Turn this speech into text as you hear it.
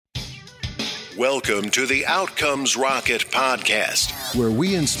Welcome to the Outcomes Rocket podcast, where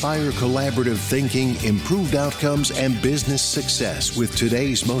we inspire collaborative thinking, improved outcomes, and business success with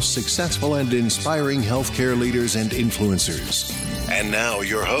today's most successful and inspiring healthcare leaders and influencers. And now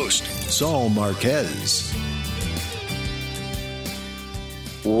your host, Saul Marquez.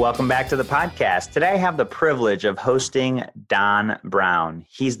 Welcome back to the podcast. Today I have the privilege of hosting Don Brown.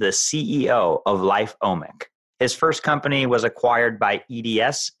 He's the CEO of LifeOmic. His first company was acquired by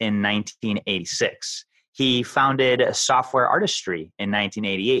EDS in 1986. He founded Software Artistry in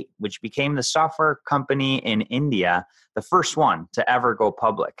 1988, which became the software company in India, the first one to ever go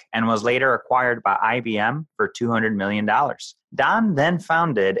public, and was later acquired by IBM for $200 million. Don then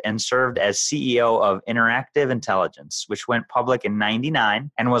founded and served as CEO of Interactive Intelligence, which went public in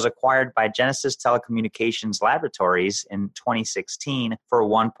 1999 and was acquired by Genesis Telecommunications Laboratories in 2016 for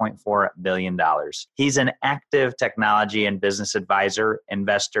 $1.4 billion. He's an active technology and business advisor,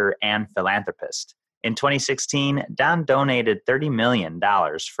 investor, and philanthropist. In 2016, Don donated $30 million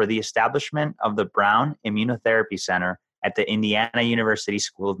for the establishment of the Brown Immunotherapy Center at the Indiana University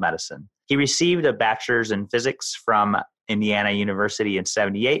School of Medicine. He received a bachelor's in physics from Indiana University in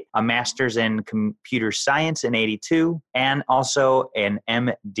 78, a master's in computer science in 82, and also an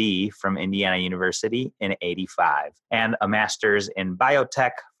MD from Indiana University in 85, and a master's in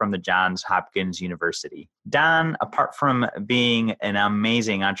biotech from the Johns Hopkins University. Don, apart from being an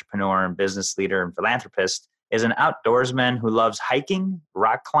amazing entrepreneur and business leader and philanthropist, is an outdoorsman who loves hiking,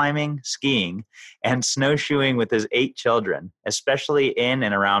 rock climbing, skiing, and snowshoeing with his 8 children, especially in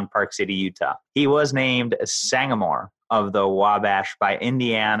and around Park City, Utah. He was named Sangamore of the Wabash by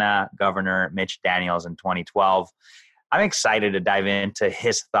Indiana Governor Mitch Daniels in 2012. I'm excited to dive into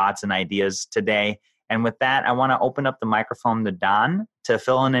his thoughts and ideas today. And with that, I want to open up the microphone to Don to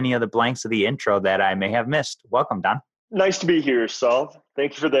fill in any of the blanks of the intro that I may have missed. Welcome, Don. Nice to be here, Saul.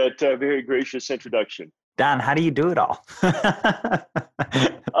 Thank you for that very gracious introduction. Don, how do you do it all?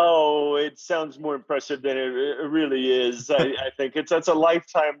 Oh, it sounds more impressive than it really is. I think that's a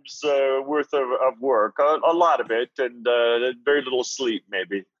lifetime's worth of work, a lot of it, and very little sleep,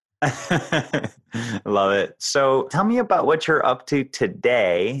 maybe. Love it. So tell me about what you're up to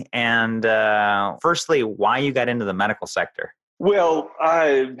today, and firstly, why you got into the medical sector. Well,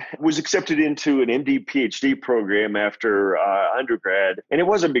 I was accepted into an MD PhD program after undergrad, and it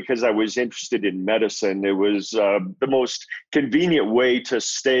wasn't because I was interested in medicine. It was the most convenient way to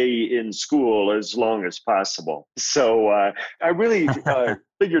stay in school as long as possible. So I really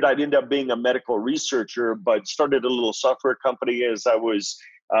figured I'd end up being a medical researcher, but started a little software company as I was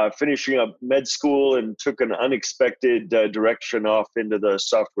finishing up med school and took an unexpected direction off into the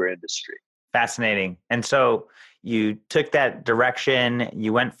software industry. Fascinating. And so you took that direction,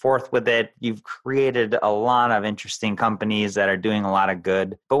 you went forth with it, you've created a lot of interesting companies that are doing a lot of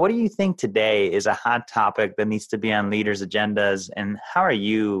good. But what do you think today is a hot topic that needs to be on leaders' agendas, and how are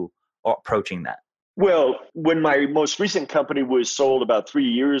you approaching that? Well, when my most recent company was sold about 3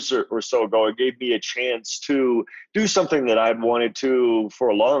 years or so ago, it gave me a chance to do something that I'd wanted to for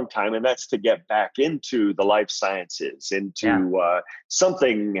a long time, and that's to get back into the life sciences, into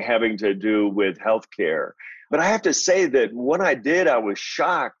something having to do with healthcare. But I have to say that when I did, I was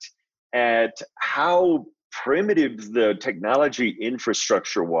shocked at how primitive the technology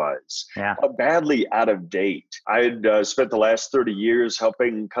infrastructure was, how badly out of date. I'd spent the last 30 years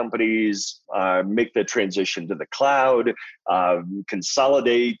helping companies make the transition to the cloud,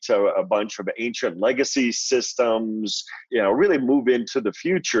 consolidate a bunch of ancient legacy systems, really move into the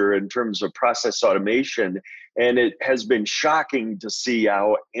future in terms of process automation. And it has been shocking to see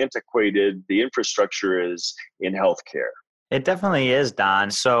how antiquated the infrastructure is in healthcare. It definitely is, Don.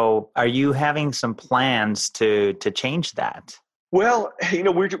 So are you having some plans to change that? Well,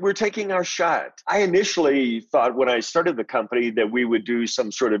 we're taking our shot. I initially thought when I started the company that we would do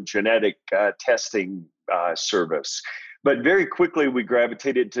some sort of genetic testing service. But very quickly, we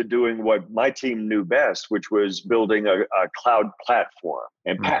gravitated to doing what my team knew best, which was building a cloud platform.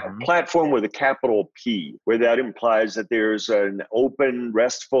 And platform with a capital P, where that implies that there's an open,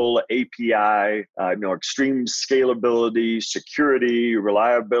 RESTful API, extreme scalability, security,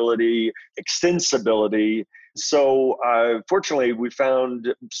 reliability, extensibility. So fortunately, we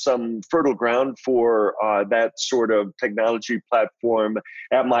found some fertile ground for that sort of technology platform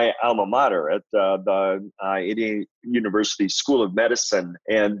at my alma mater, at the Indiana University School of Medicine,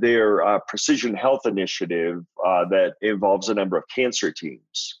 and their precision health initiative that involves a number of cancer teams.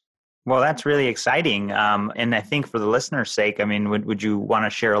 Well, that's really exciting. And I think for the listener's sake, would you want to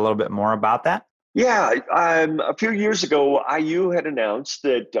share a little bit more about that? Yeah, a few years ago, IU had announced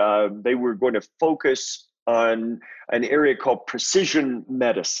that they were going to focus on an area called precision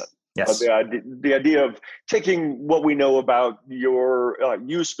medicine. Yes. The idea of taking what we know about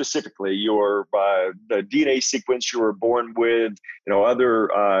you specifically, the DNA sequence you were born with, other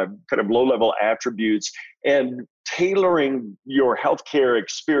kind of low-level attributes, and tailoring your healthcare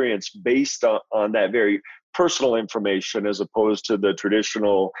experience based on that very personal information, as opposed to the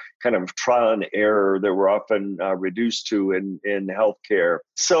traditional kind of trial and error that we're often reduced to in healthcare.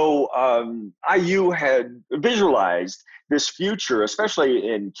 So IU had visualized this future,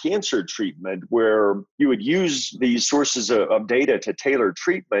 especially in cancer treatment, where you would use these sources of data to tailor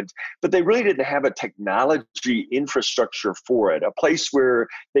treatment, but they really didn't have a technology infrastructure for it, a place where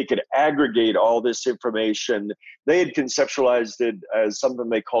they could aggregate all this information. They had conceptualized it as something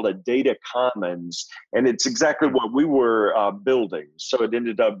they called a data commons, and it's exactly what we were building. So it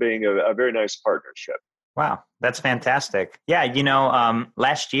ended up being a very nice partnership. Wow, that's fantastic. Yeah,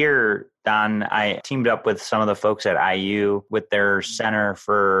 last year, Don, I teamed up with some of the folks at IU with their Center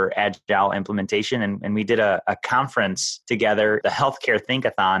for Agile Implementation, and we did a conference together, the Healthcare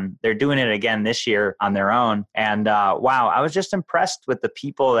Think-a-thon. They're doing it again this year on their own. And wow, I was just impressed with the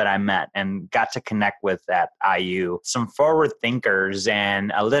people that I met and got to connect with at IU. Some forward thinkers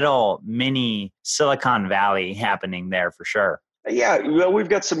and a little mini Silicon Valley happening there for sure. Yeah, well, we've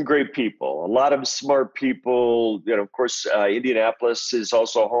got some great people, a lot of smart people. Of course, Indianapolis is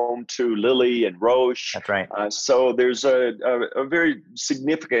also home to Lilly and Roche. That's right. So there's a very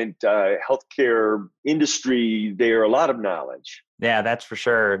significant healthcare industry there, a lot of knowledge. Yeah, that's for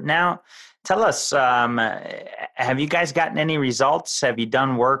sure. Now, tell us, have you guys gotten any results? Have you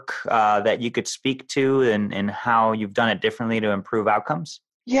done work that you could speak to and how you've done it differently to improve outcomes?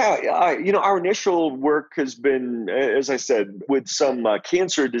 Yeah, our initial work has been, as I said, with some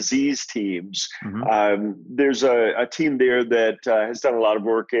cancer disease teams. Mm-hmm. There's a team there that has done a lot of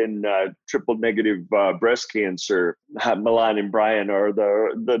work in triple negative breast cancer. Milan and Brian are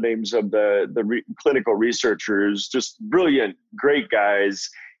the names of the clinical researchers, just brilliant, great guys.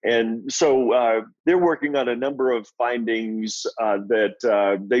 And so they're working on a number of findings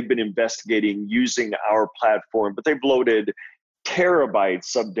that they've been investigating using our platform, but they've loaded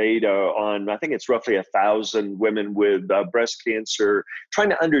terabytes of data on, I think it's roughly 1,000 women with breast cancer, trying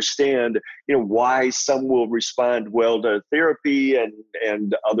to understand, why some will respond well to therapy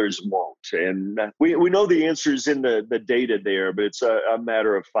and others won't. And we know the answers in the data there, but it's a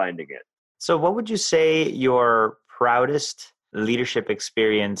matter of finding it. So what would you say your proudest leadership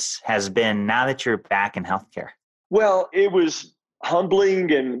experience has been now that you're back in healthcare? Well, it was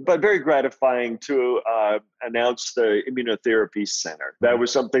humbling but very gratifying to announce the Immunotherapy Center. That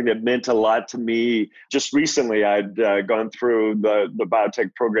was something that meant a lot to me. Just recently, I'd gone through the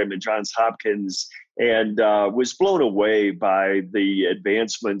biotech program at Johns Hopkins and was blown away by the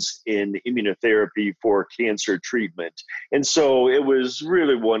advancements in immunotherapy for cancer treatment. And so it was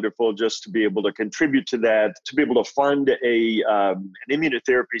really wonderful just to be able to contribute to that, to be able to fund an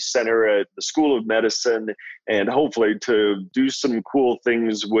immunotherapy center at the School of Medicine, and hopefully to do some cool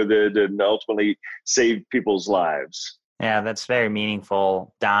things with it and ultimately save people's lives. Yeah, that's very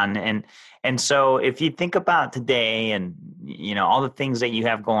meaningful, Don. And so if you think about today and, all the things that you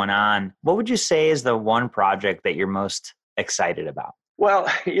have going on, what would you say is the one project that you're most excited about? Well,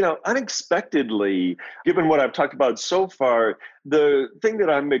 unexpectedly, given what I've talked about so far, the thing that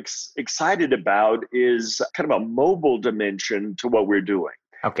I'm excited about is kind of a mobile dimension to what we're doing.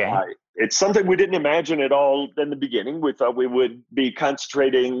 Okay. It's something we didn't imagine at all in the beginning. We thought we would be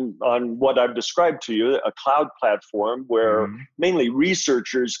concentrating on what I've described to you, a cloud platform where mainly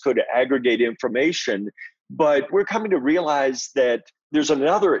researchers could aggregate information. But we're coming to realize that there's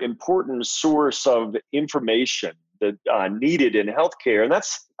another important source of information that needed in healthcare, and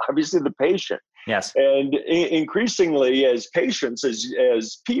that's obviously the patient. Yes. And increasingly, as patients,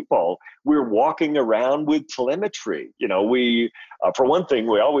 as people, we're walking around with telemetry. We, for one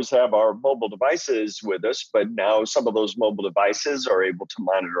thing, we always have our mobile devices with us, but now some of those mobile devices are able to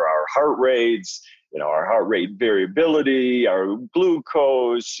monitor our heart rates, our heart rate variability, our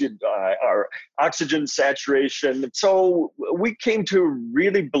glucose, our oxygen saturation. So we came to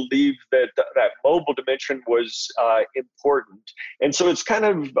really believe that mobile dimension was important. And so it's kind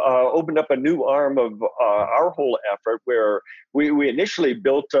of opened up a new arm of our whole effort, where we initially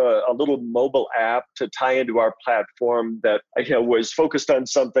built a little mobile app to tie into our platform that was focused on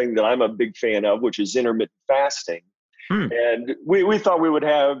something that I'm a big fan of, which is intermittent fasting. And we thought we would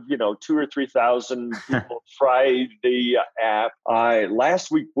have, 2,000 or 3,000 people try the app. Last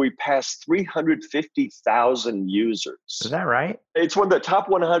week, we passed 350,000 users. Is that right? It's one of the top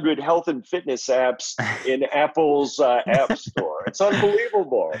 100 health and fitness apps in Apple's App Store. It's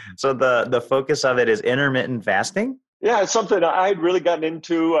unbelievable. So the focus of it is intermittent fasting? Yeah, it's something I'd really gotten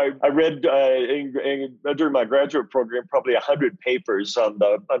into. I read during my graduate program probably 100 papers on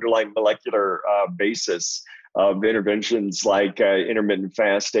the underlying molecular basis of interventions like intermittent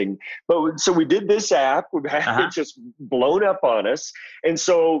fasting. But so we did this app. We've had it just blown up on us. And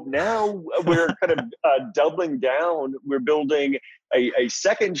so now we're kind of doubling down. We're building a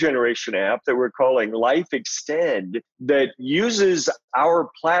second generation app that we're calling Life Extend that uses our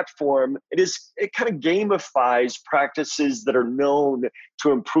platform. It kind of gamifies practices that are known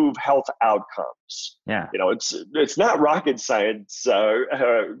to improve health outcomes. Yeah. It's not rocket science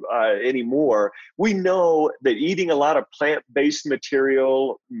anymore. We know that eating a lot of plant-based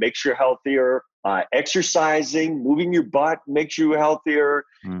material makes you healthier. Exercising, moving your butt makes you healthier.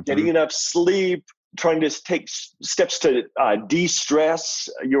 Getting enough sleep, trying to take steps to de-stress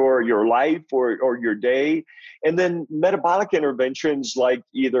your life or your day. And then metabolic interventions like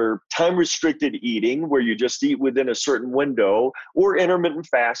either time-restricted eating, where you just eat within a certain window, or intermittent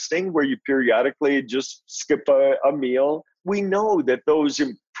fasting, where you periodically just skip a meal. We know that those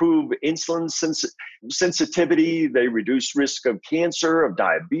improve insulin sensitivity. They reduce risk of cancer, of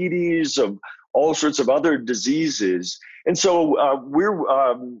diabetes, of all sorts of other diseases. And so we're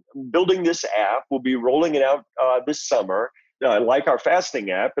building this app. We'll be rolling it out this summer. Like our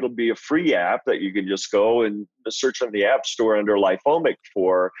fasting app, it'll be a free app that you can just go and search on the App Store under LifeOmic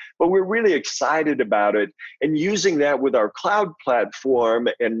for. But we're really excited about it and using that with our cloud platform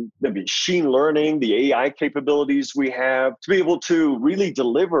and the machine learning, the AI capabilities we have to be able to really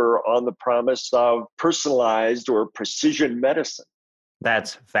deliver on the promise of personalized or precision medicine.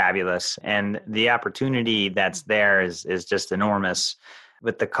 That's fabulous. And the opportunity that's there is just enormous.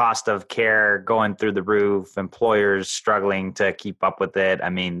 With the cost of care going through the roof, employers struggling to keep up with it.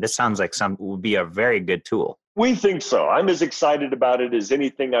 I mean, this sounds like would be a very good tool. We think so. I'm as excited about it as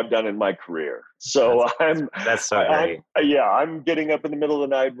anything I've done in my career. So that's so great. I'm getting up in the middle of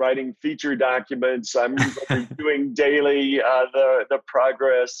the night writing feature documents. I'm doing daily the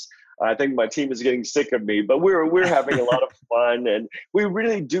progress. I think my team is getting sick of me, but we're having a lot of fun, and we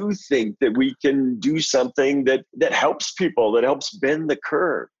really do think that we can do something that helps people, that helps bend the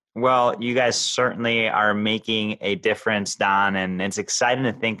curve. Well, you guys certainly are making a difference, Don, and it's exciting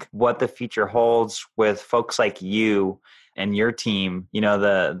to think what the future holds with folks like you and your team.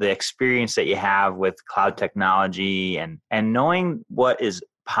 The experience that you have with cloud technology and knowing what is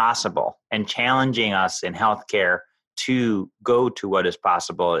possible and challenging us in healthcare to go to what is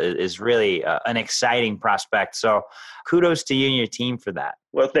possible is really an exciting prospect. So kudos to you and your team for that.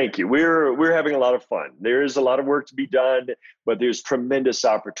 Well, thank you. We're having a lot of fun. There's a lot of work to be done, but there's tremendous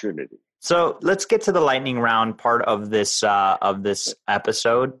opportunity. So let's get to the lightning round part of this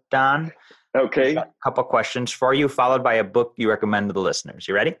episode, Don. Okay. A couple questions for you, followed by a book you recommend to the listeners.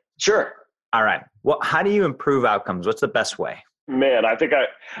 You ready? Sure. All right. Well, how do you improve outcomes? What's the best way? Man, I think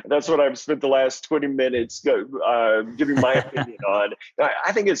that's what I've spent the last 20 minutes giving my opinion on.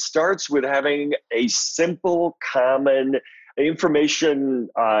 I think it starts with having a simple, common information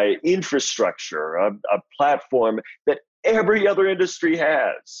infrastructure, a platform that every other industry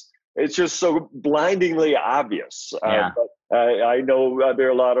has. It's just so blindingly obvious. Yeah. I know there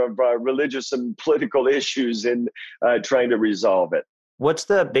are a lot of religious and political issues in trying to resolve it. What's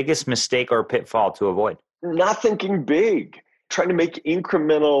the biggest mistake or pitfall to avoid? Not thinking big. Trying to make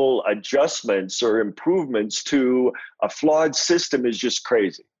incremental adjustments or improvements to a flawed system is just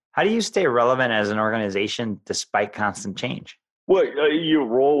crazy. How do you stay relevant as an organization despite constant change? Well, you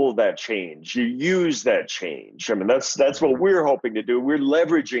roll that change. You use that change. I mean, that's what we're hoping to do. We're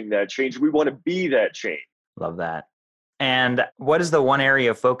leveraging that change. We want to be that change. Love that. And what is the one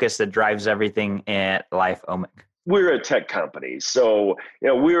area of focus that drives everything at LifeOmic? We're a tech company, so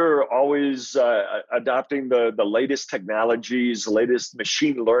we're always adopting the latest technologies, the latest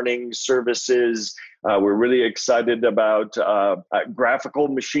machine learning services. We're really excited about graphical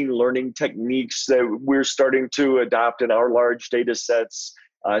machine learning techniques that we're starting to adopt in our large data sets.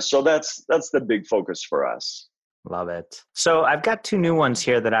 So that's the big focus for us. Love it. So I've got two new ones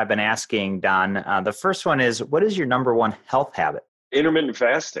here that I've been asking, Don. The first one is, what is your number one health habit? Intermittent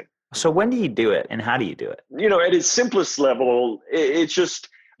fasting. So when do you do it and how do you do it? At its simplest level, it's just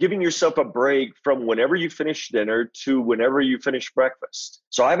giving yourself a break from whenever you finish dinner to whenever you finish breakfast.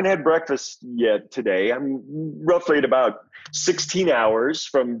 So I haven't had breakfast yet today. I'm roughly at about 16 hours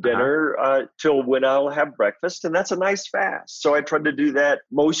from dinner till when I'll have breakfast. And that's a nice fast. So I try to do that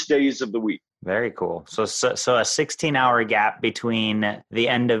most days of the week. Very cool. So a 16-hour gap between the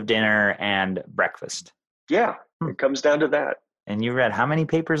end of dinner and breakfast. Yeah, it comes down to that. And you read how many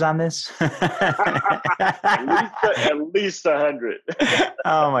papers on this? At least 100.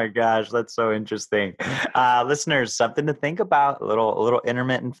 Oh my gosh, that's so interesting. Listeners, something to think about. A little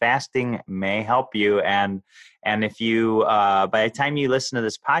intermittent fasting may help you. And if you, by the time you listen to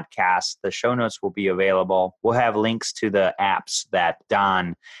this podcast, the show notes will be available. We'll have links to the apps that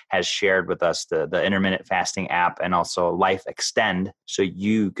Don has shared with us, the intermittent fasting app, and also Life Extend, so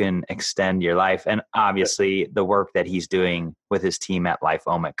you can extend your life. And obviously the work that he's doing with his team at Life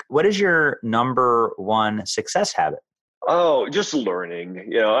Omic. What is your number one success habit? Oh, just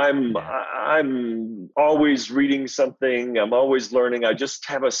learning. I'm always reading something. I'm always learning. I just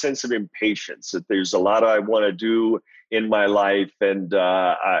have a sense of impatience that there's a lot I want to do in my life. And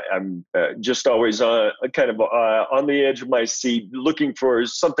I'm just always on the edge of my seat, looking for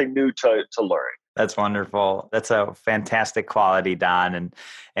something new to learn. That's wonderful. That's a fantastic quality, Don.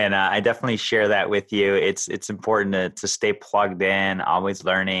 And I definitely share that with you. It's important to stay plugged in, always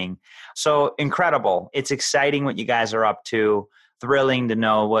learning. So incredible. It's exciting what you guys are up to. Thrilling to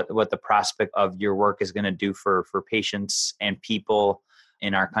know what the prospect of your work is going to do for patients and people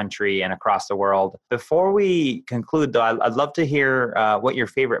in our country and across the world. Before we conclude, though, I'd love to hear what your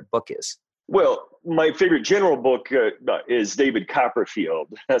favorite book is. Well, my favorite general book is David Copperfield.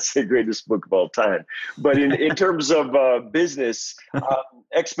 That's the greatest book of all time. But in terms of business,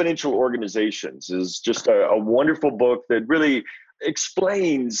 Exponential Organizations is just a wonderful book that really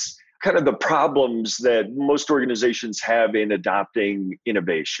explains kind of the problems that most organizations have in adopting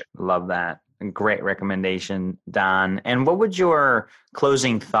innovation. Love that. Great recommendation, Don. And what would your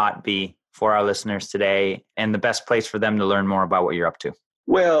closing thought be for our listeners today and the best place for them to learn more about what you're up to?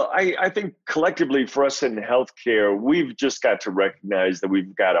 Well, I think collectively for us in healthcare, we've just got to recognize that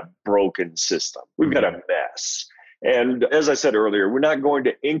we've got a broken system. We've got a mess. And as I said earlier, we're not going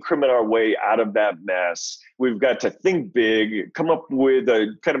to increment our way out of that mess. We've got to think big, come up with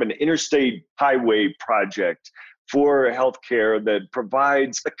a kind of an interstate highway project for healthcare that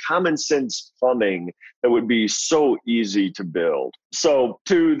provides the common sense plumbing that would be so easy to build. So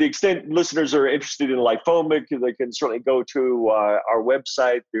to the extent listeners are interested in Life Omic, they can certainly go to our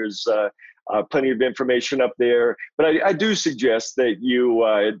website. There's plenty of information up there. But I do suggest that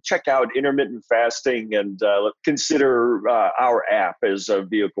you check out intermittent fasting and consider our app as a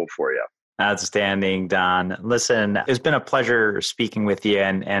vehicle for you. Outstanding, Don. Listen, it's been a pleasure speaking with you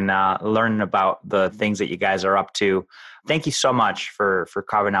and learning about the things that you guys are up to. Thank you so much for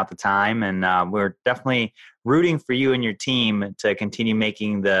carving out the time. And we're definitely rooting for you and your team to continue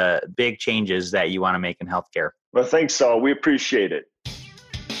making the big changes that you want to make in healthcare. Well, thanks, Saul. We appreciate it.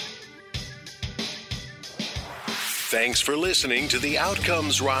 Thanks for listening to the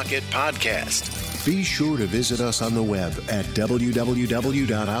Outcomes Rocket podcast. Be sure to visit us on the web at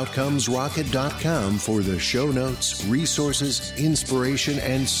www.outcomesrocket.com for the show notes, resources, inspiration,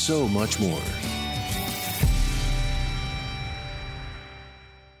 and so much more.